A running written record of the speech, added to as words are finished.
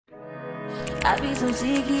I be so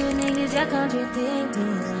sick of you niggas, y'all contradicting.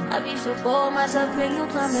 I be so bold myself when you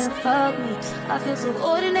come and fuck me. I feel so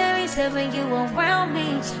ordinary, except when you around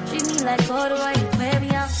me. Treat me like corduroy, you wear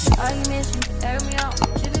me out. Arguments, you air me out.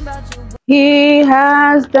 Tripping about you. He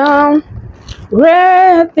has done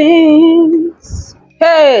great things.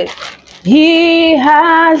 Hey, he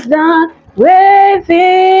has done great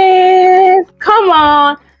things. Come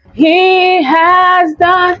on, he has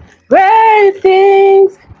done great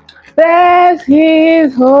things. Bless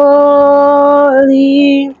his holy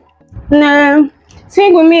name.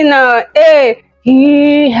 Sing with me now. Hey,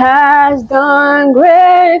 he has done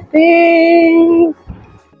great things.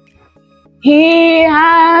 He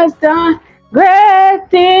has done great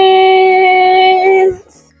things.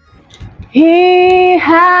 He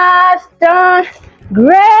has done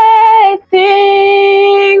great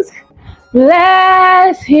things.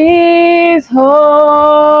 Bless his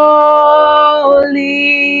holy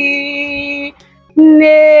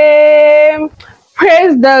name.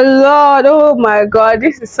 Praise the Lord. Oh my God,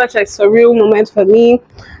 this is such a surreal moment for me.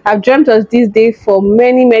 I've dreamt of this day for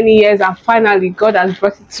many years, and finally God has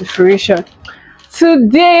brought it to fruition.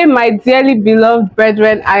 Today, my dearly beloved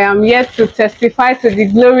brethren, I am here to testify to the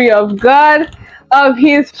glory of God, of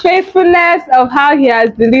his faithfulness, of how he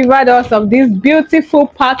has delivered us of this beautiful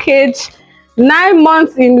package. 9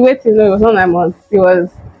 months in waiting. No, it was not 9 months. It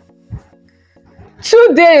was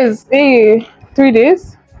 2 days, 3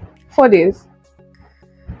 days, 4 days,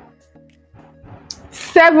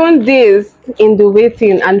 7 days in the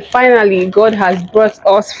waiting, and finally God has brought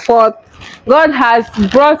us forth. God has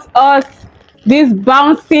brought us this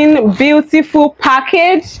bouncing, beautiful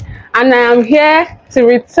package, and I am here to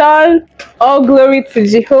return all glory to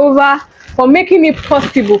Jehovah for making it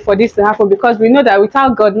possible for this to happen, because we know that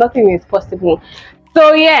without God nothing is possible.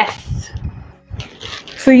 So yes,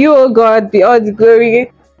 to you, oh God, be all the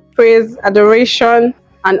glory, praise, adoration,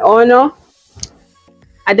 and honor.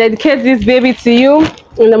 I dedicate this baby to you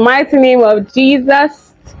in the mighty name of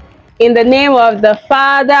Jesus, in the name of the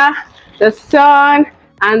Father, the Son,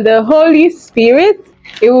 and the Holy Spirit.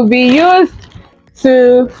 It will be used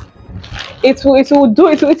to it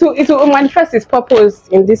will manifest its purpose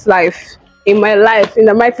in this life, in my life, in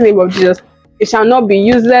the mighty name of Jesus. It shall not be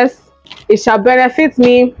useless. It shall benefit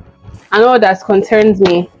me and all that concerns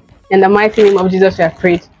me. In the mighty name of Jesus we have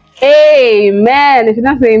prayed. Amen. If you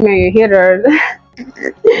don't say amen, you hear it.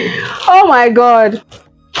 Oh my God.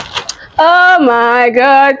 Oh my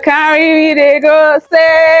God, carry me to go,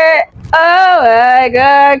 say. Oh my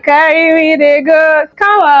God, carry me to go.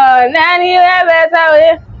 Come on, anywhere better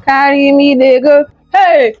way. Carry me to go.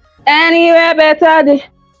 Hey, anywhere better day.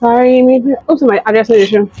 Carry me to. Oops, my address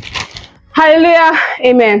notation. Hallelujah.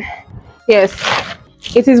 Amen. Yes,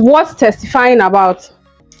 it is worth testifying about.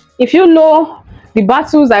 If you know the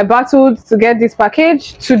battles I battled to get this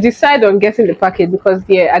package, to decide on getting the package, because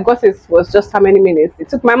yeah, I got it was just how many minutes. It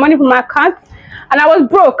took my money from my account and I was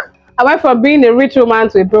broke. I went from being a rich woman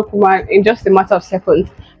to a broke woman in just a matter of seconds.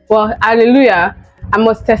 Well, hallelujah, I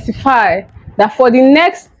must testify that for the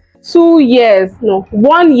next 2 years, no,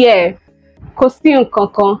 1 year, costing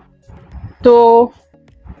kankan to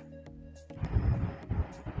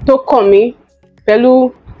come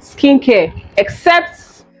pẹ̀lú skincare, except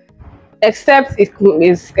it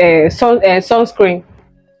is sunscreen.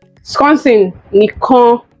 Sunscreen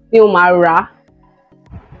nìkan ni o máa rà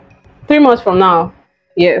 3 months from now.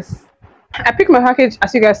 Yes, I picked my package,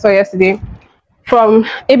 as you guys saw yesterday, from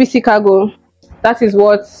ABC Cargo. That is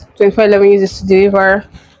what 2411 uses to deliver.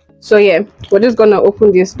 So yeah, we're just gonna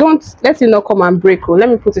open this. Don't let it not come and break. Let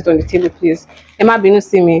me put it on the table, please. Emma Binu,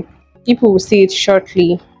 see me. People will see it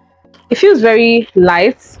shortly. It feels very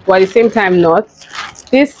light, but at the same time not.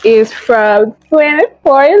 This is from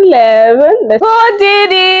 2411. Who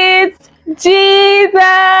did it?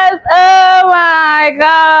 Jesus! Oh my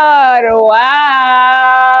God!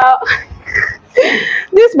 Wow!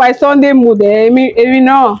 This my Sunday mood, you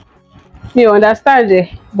know. You understand it,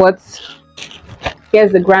 but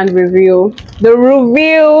here's the grand reveal. The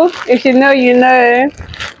reveal, if you know, you know.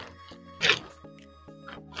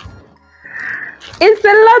 It's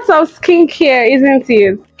a lot of skincare, isn't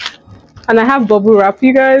it? And I have bubble wrap.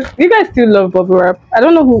 You guys still love bubble wrap. I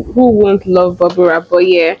don't know who won't love bubble wrap, but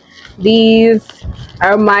yeah, these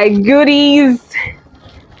are my goodies.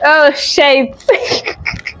 Oh shit.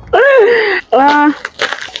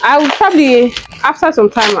 I will probably, after some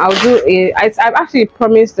time, I'll do a. I've actually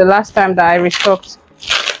promised the last time that I restocked.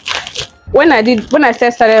 When I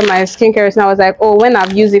started my skincare routine, I was like, oh, when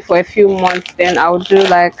I've used it for a few months, then I'll do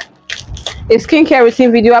like a skincare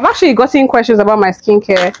routine video. I've actually gotten questions about my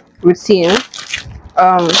skincare routine.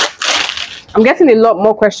 I'm getting a lot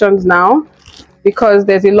more questions now because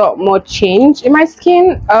there's a lot more change in my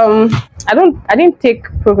skin. I didn't take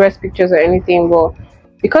progress pictures or anything, but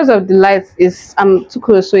because of the light is I'm too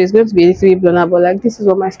close, so it's going to be a little bit blurred. But like, this is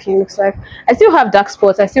what my skin looks like. I still have dark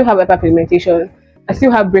spots, I still have hyperpigmentation, I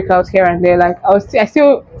still have breakouts here and there. Like, I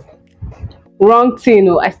still wrong thing,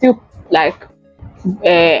 I still like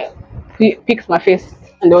picked my face,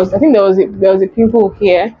 and I think there was a pimple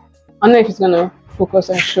here. I don't know if it's gonna focus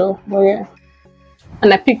and show, but yeah.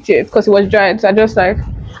 And I picked it because it was dried, so I just like,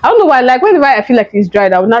 I don't know why, like whenever I feel like it's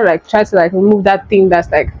dried, I would not like try to like remove that thing that's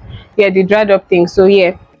like, yeah, the dried up thing. So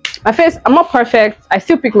yeah, my face, I'm not perfect, I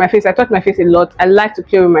still pick my face, I touch my face a lot, I like to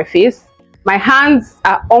play with my face. My hands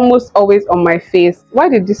are almost always on my face. Why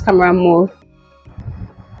did this camera move?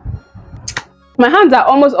 My hands are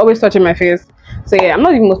almost always touching my face. So yeah, I'm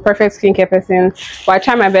not the most perfect skincare person, but I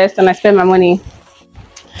try my best and I spend my money.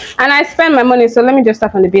 So let me just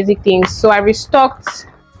start on the basic things. So I restocked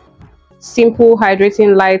Simple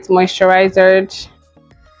Hydrating Light Moisturizer.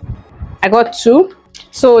 I got 2.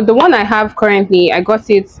 So the one I have currently, I got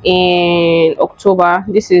it in October.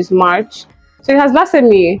 This is March, so it has lasted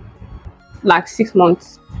me like 6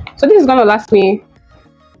 months. So this is gonna last me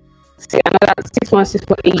another 6 months, 6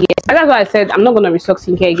 months, a year. And that's why I said I'm not gonna restock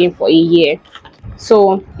skincare again for a year.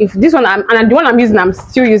 So if this one, and the one I'm using, I'm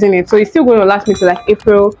still using it, so it's still going to last me to like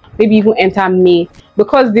April, maybe even enter May,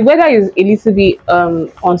 because the weather is a little bit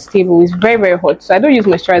unstable. It's very, very hot, so I don't use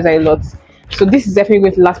moisturizer a lot. So this is definitely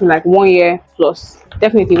going to last me like 1 year plus,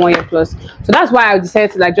 definitely 1 year plus. So that's why I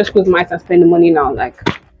decided to like just close my eyes and spend the money now. Like,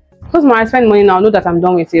 close my eyes, spend money now, know that I'm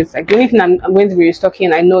done with it. Like, the only thing I'm going to be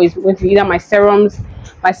restocking, I know, is going to be either my serums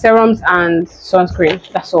and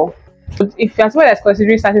sunscreen. That's all. But if you're somebody that's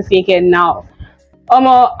considering starting skincare now,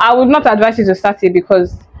 I would not advise you to start it,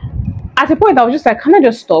 because at a point I was just like, can I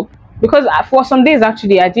just stop? Because for some days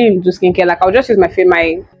actually I didn't do skincare. Like, I'll just use my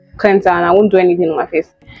cleanser and I won't do anything on my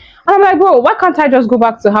face. And I'm like, bro, why can't I just go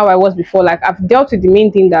back to how I was before? Like, I've dealt with the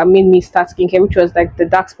main thing that made me start skincare, which was like the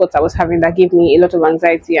dark spots I was having that gave me a lot of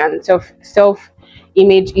anxiety and self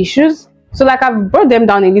image issues. So like, I've brought them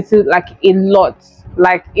down a little, like a lot.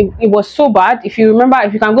 Like, it was so bad. If you remember,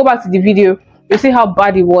 if you can go back to the video, you see how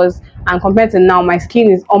bad it was, and compared to now, my skin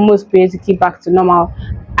is almost basically back to normal.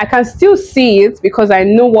 I can still see it because I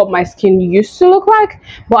know what my skin used to look like,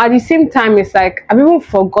 but at the same time, it's like I've even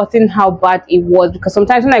forgotten how bad it was, because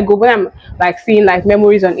sometimes when I'm like seeing like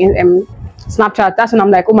memories on Snapchat, that's when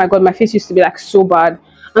I'm like, oh my god, my face used to be like so bad.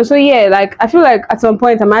 And so yeah, like I feel like at some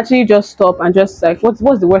point I'm actually just stop and just like, what's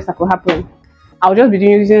the worst that could happen? I'll just be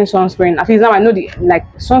using sunscreen. At least now I know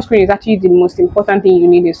sunscreen is actually the most important thing you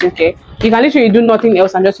need in skincare. You can literally do nothing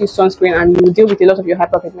else and just use sunscreen, and you deal with a lot of your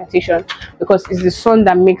hyperpigmentation, because it's the sun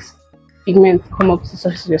that makes pigment come up to the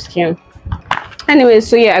surface of your skin. Anyway,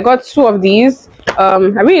 so yeah, I got 2 of these. I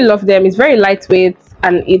really love them. It's very lightweight,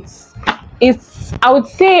 and it's I would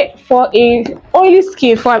say for an oily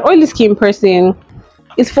skin person,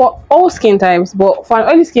 it's for all skin types, but for an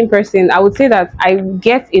oily skin person, I would say that I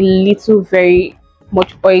get a little very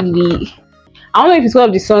much oily. I don't know if it's because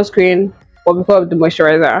of the sunscreen or because of the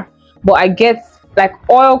moisturizer, but I get like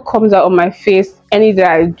oil comes out on my face any day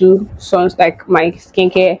I do like my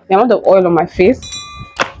skincare. The amount of oil on my face,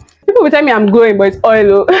 people will tell me I'm glowing, but it's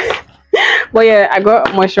oil. But yeah, I got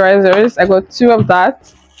moisturizers. I got 2 of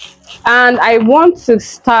that. And I want to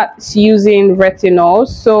start using retinol.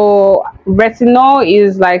 So retinol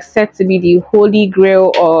is like said to be the holy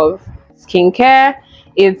grail of skincare.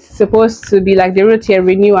 It's supposed to be like the root-hair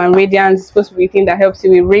renew and radiance. It's supposed to be the thing that helps you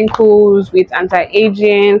with wrinkles, with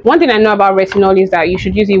anti-aging. One thing I know about retinol is that you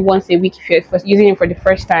should use it once a week if you're using it for the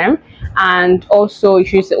first time, and also you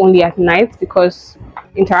should use it only at night, because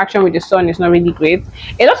interaction with the sun is not really great.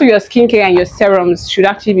 A lot of your skincare and your serums should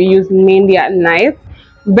actually be used mainly at night.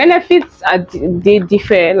 Benefits they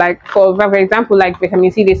differ. Like for example, like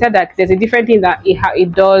vitamin C, they said that there's a different thing that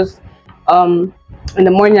it does in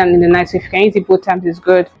the morning and in the night. So if you can use it both times, it's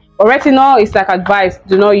good. But retinol is like advice,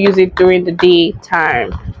 do not use it during the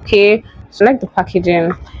daytime. Okay, so like the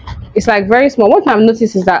packaging, it's like very small. One thing I've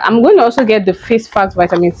noticed is that I'm going to also get the Face Facts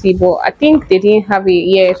vitamin C, but I think they didn't have it.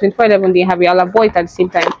 Yeah, 24/11 didn't have it. I'll avoid it at the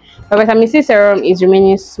same time. But vitamin C serum is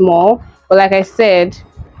remaining small, but like I said,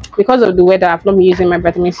 because of the weather, I've not been using my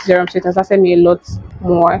vitamin C serum, so it has lasted me a lot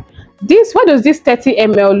more. Why does this 30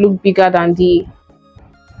 ml look bigger than the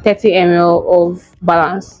 30 ml of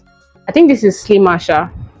Balance? I think this is Slim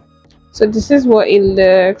Asha. So this is what it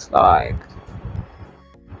looks like.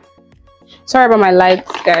 Sorry about my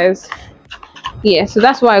lights, guys. Yeah, so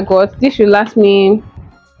that's what I got. This should last me,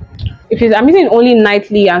 I'm using only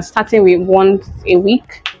nightly and starting with once a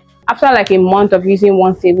week. After like a month of using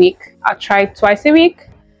once a week, I try twice a week,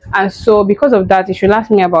 and so because of that, it should last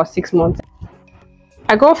me about 6 months.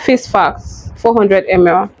 I got face facts 400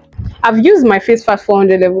 ml. I've used my face facts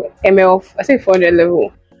 400 ml. I say 400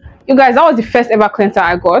 level. You guys, that was the first ever cleanser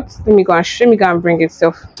I got. Let me go and bring it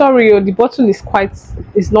self. Sorry, the bottle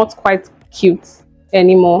is not quite cute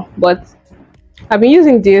anymore, but I've been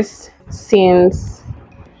using this since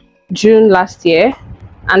June last year,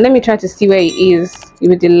 and let me try to see where it is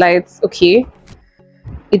with the lights. Okay,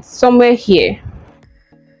 it's somewhere here.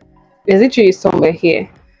 It's literally somewhere here.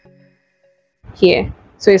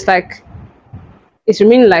 So it's like it's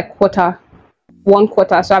remaining like one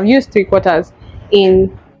quarter. So I've used 3/4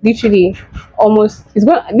 in literally almost. This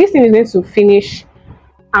thing is going to finish.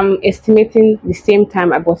 I'm estimating the same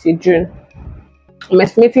time I bought it, June. I'm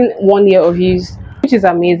estimating 1 year of use, which is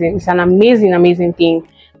amazing. It's an amazing thing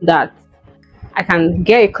that I can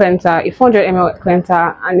get a cleanser, a 400 ml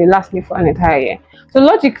cleanser, and it lasts me for an entire year. So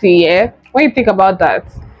logically, yeah, when you think about that,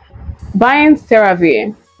 buying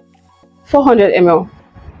CeraVe 400 ml,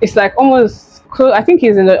 it's like almost close. I think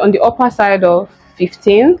it's on the upper side of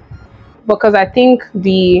 15, because I think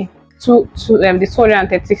the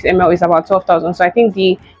 236 ml is about 12,000. So I think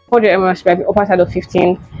the 400 ml should be the upper side of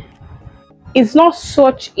 15. It's not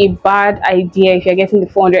such a bad idea if you're getting the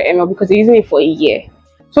 400 ml because you're using it for a year.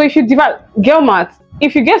 So if you divide, girl math,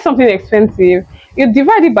 if you get something expensive, you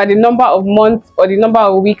divide it by the number of months or the number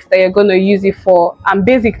of weeks that you're going to use it for, and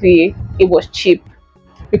basically it was cheap.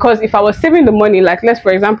 Because if I was saving the money, like let's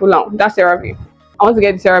for example now, that's CeraVe. I want to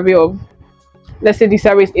get the CeraVe of, let's say the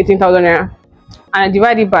CeraVe is 18,000 naira, and I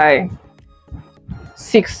divide it by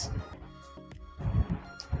 6.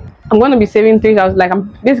 I'm going to be saving 3,000, like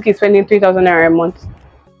I'm basically spending 3,000 naira a month.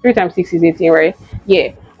 3 times 6 is 18, right?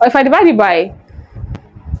 Yeah. Or if I divide it by,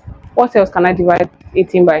 what else can I divide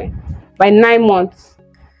 18 by? By 9 months.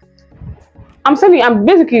 I'm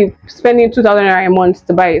basically spending 2,000 naira a month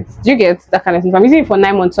to buy it. Do you get that kind of thing? I'm using it for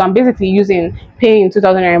 9 months, so I'm basically paying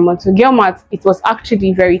 2,000 naira a month. So girl math, it was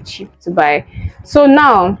actually very cheap to buy. So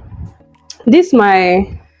now, this is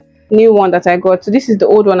my new one that I got. So this is the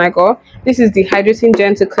old one I got. This is the Hydrating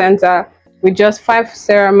Gentle Cleanser with just 5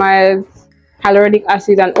 ceramides, hyaluronic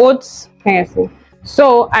acid, and oats. Can you see?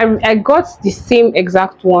 So I got the same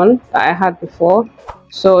exact one that I had before.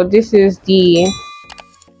 So this is the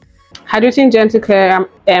Hydrating Gentle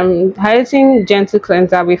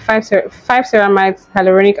Cleanser with 5 ceramides,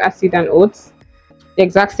 hyaluronic acid, and oats. The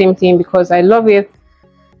exact same thing because I love it.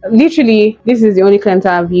 Literally, this is the only cleanser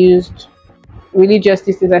I've used really just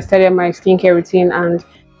since I started my skincare routine, and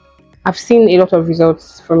I've seen a lot of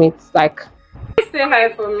results from it. Like, please say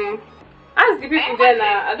hi for me. Ask the people there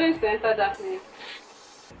now. I don't used to enter that place.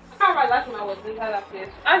 I can't remember last time I was in that place.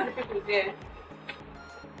 Ask the people there.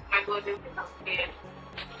 My God, they think I'm weird.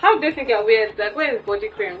 How do they think I'm weird? Like, where is body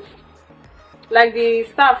creams? Like the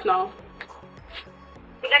staff now.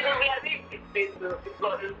 Because we are really big though.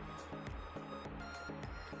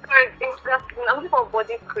 I'm looking for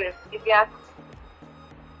body cream. If you ask.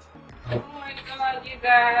 Oh my God, you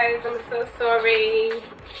guys, I'm so sorry.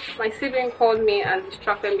 My sibling called me and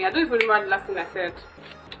distracted me. I don't even remember the last thing I said.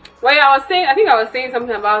 Well, yeah, I think I was saying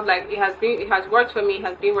something about like it has worked for me, it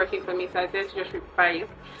has been working for me, so I said to just reply it.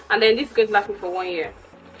 And then this is going to last me for 1 year,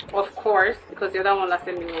 of course, because the other one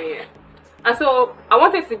lasted me 1 year. And so I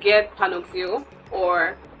wanted to get Panoxyl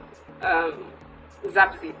or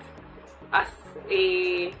Zapsit as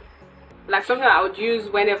a like something I would use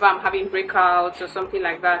whenever I'm having breakouts or something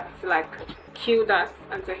like that, to like kill that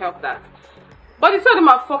and to help that. But the two of them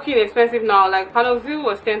are fucking expensive now. Like Panoxyl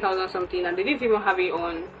was 10,000 something, and they didn't even have it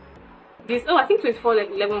on this. Oh, I think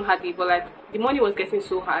 2411 had it, but like the money was getting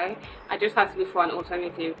so high, I just had to look for an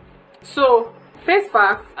alternative. So face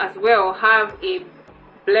packs as well have a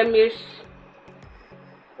blemish.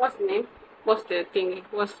 What's the name? What's the thing?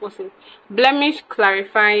 What's it? Blemish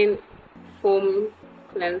clarifying foam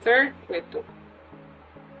cleanser. Wait,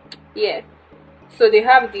 yeah. So they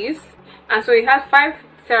have this, and so it has 5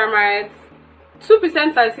 ceramides,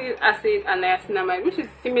 2% salicylic acid, and niacinamide, which is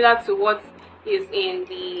similar to what is in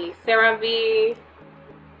the CeraVe.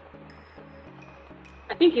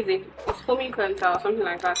 I think it's foaming cleanser or something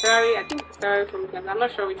like that. CeraVe, I think it's CeraVe foaming cleanser. I'm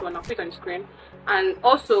not sure which one. I'll put it on the screen. And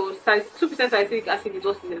also 2% salicylic acid is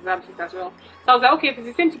also in the Zapsit as well. So I was like, okay, if it's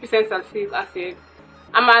the same 2% salicylic acid,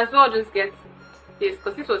 I might as well just get this,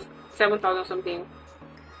 because this was 7,000 something,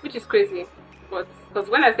 which is crazy. But because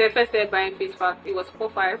when I first started buying face packs, it was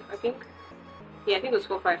 4,500, I think. Yeah, I think it was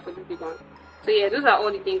 4,500 for this big one. So yeah, those are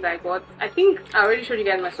all the things I got. I think I already showed you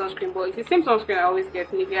guys my sunscreen, but it's the same sunscreen I always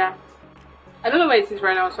get, Nivea. I don't know where it is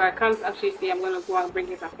right now, so I can't actually see. I'm gonna go and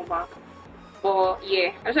bring it and come back. But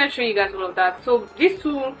yeah, I just want to show you guys all of that. So these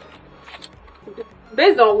two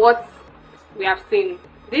based on what we have seen,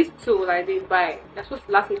 these two like this they're supposed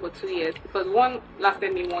to last me for 2 years, because one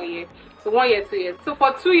lasted me 1 year. So 1 year, 2 years. So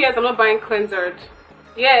for 2 years I'm not buying cleanser.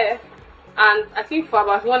 Yeah. And I think for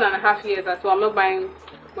about 1.5 years as well I'm not buying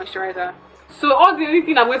moisturizer. So all the only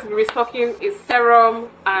thing I'm going to be restocking is serum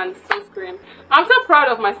and sunscreen. I'm so proud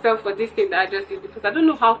of myself for this thing that I just did, because I don't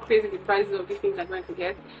know how crazy the prices of these things are going to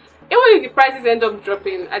get. Even if the prices end up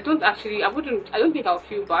dropping, I don't think I'll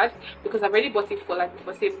feel bad, because I've already bought it for like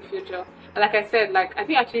foreseeable future. And like I said, like I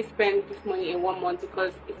think I actually spent this money in 1 month,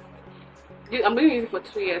 because I'm going to use it for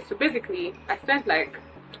 2 years. So basically I spent like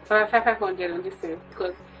 500 on this thing,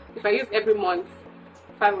 because if I use every month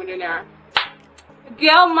 500 naira,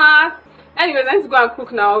 girl math. Anyways, I need to go and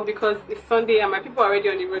cook now, because it's Sunday and my people are already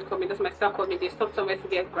on the road coming. That's my star coming. They stopped somewhere to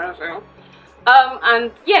get ground oil.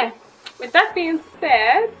 And yeah, with that being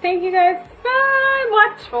said, thank you guys so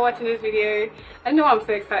much for watching this video. I know I'm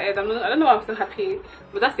so excited. I don't know why I'm so happy,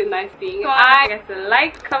 but that's a nice thing. I get to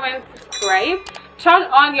like, comment, subscribe, turn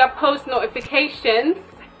on your post notifications.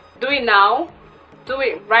 Do it now. Do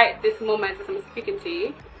it right this moment as I'm speaking to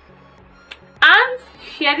you. And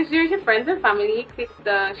share this video with your friends and family. Click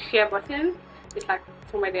the share button. It's like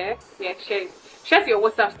somewhere there. Yeah, share it. Share to your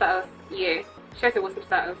WhatsApp status. Yeah, share to your WhatsApp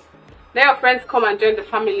status. Let your friends come and join the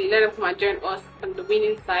family. Let them come and join us on the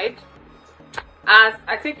winning side, as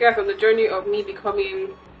I take you guys on the journey of me becoming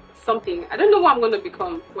something. I don't know what I'm going to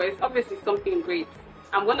become, but it's obviously something great.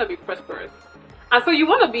 I'm going to be prosperous. And so you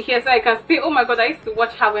want to be here so I can say, oh my god, I used to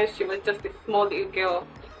watch her when she was just a small little girl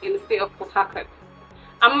in the state of Port Harcourt.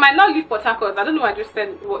 I might not leave Port Harcourt. I don't know what I just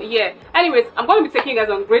said. Well, yeah. Anyways, I'm going to be taking you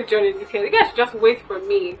guys on great journeys this year. You guys should just wait for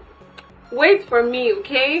me. Wait for me,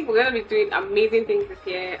 okay? We're going to be doing amazing things this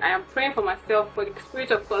year. I am praying for myself, for the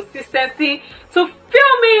spirit of consistency to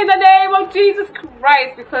fill me in the name of Jesus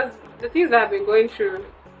Christ, because the things that I've been going through,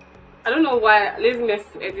 I don't know why laziness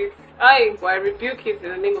to edit. I rebuke it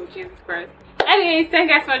in the name of Jesus Christ. Anyways, thank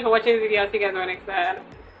you guys so much for watching this video. I'll see you guys on the next time.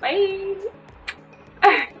 Bye.